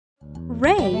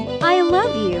Ray, I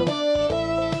love you.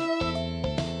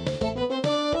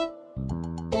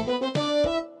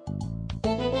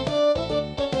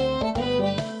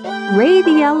 Ray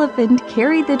the elephant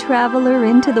carried the traveler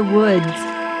into the woods.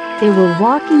 They were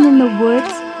walking in the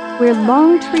woods where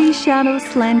long tree shadows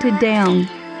slanted down.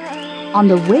 On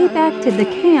the way back to the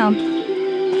camp,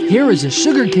 "Here is a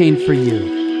sugar cane for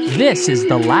you. This is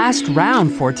the last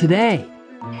round for today."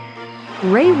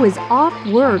 Ray was off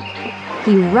work.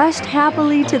 He rushed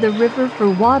happily to the river for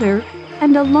water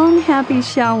and a long happy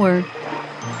shower.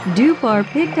 Dubar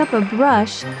picked up a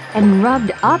brush and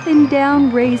rubbed up and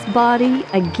down Ray's body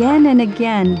again and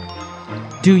again.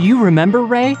 Do you remember,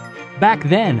 Ray? Back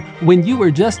then, when you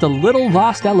were just a little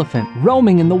lost elephant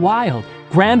roaming in the wild,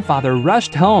 Grandfather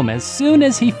rushed home as soon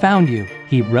as he found you.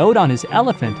 He rode on his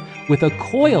elephant with a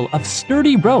coil of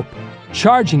sturdy rope,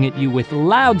 charging at you with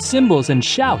loud cymbals and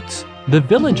shouts. The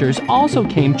villagers also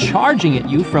came charging at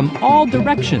you from all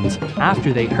directions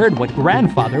after they heard what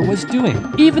Grandfather was doing.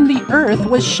 Even the earth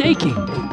was shaking.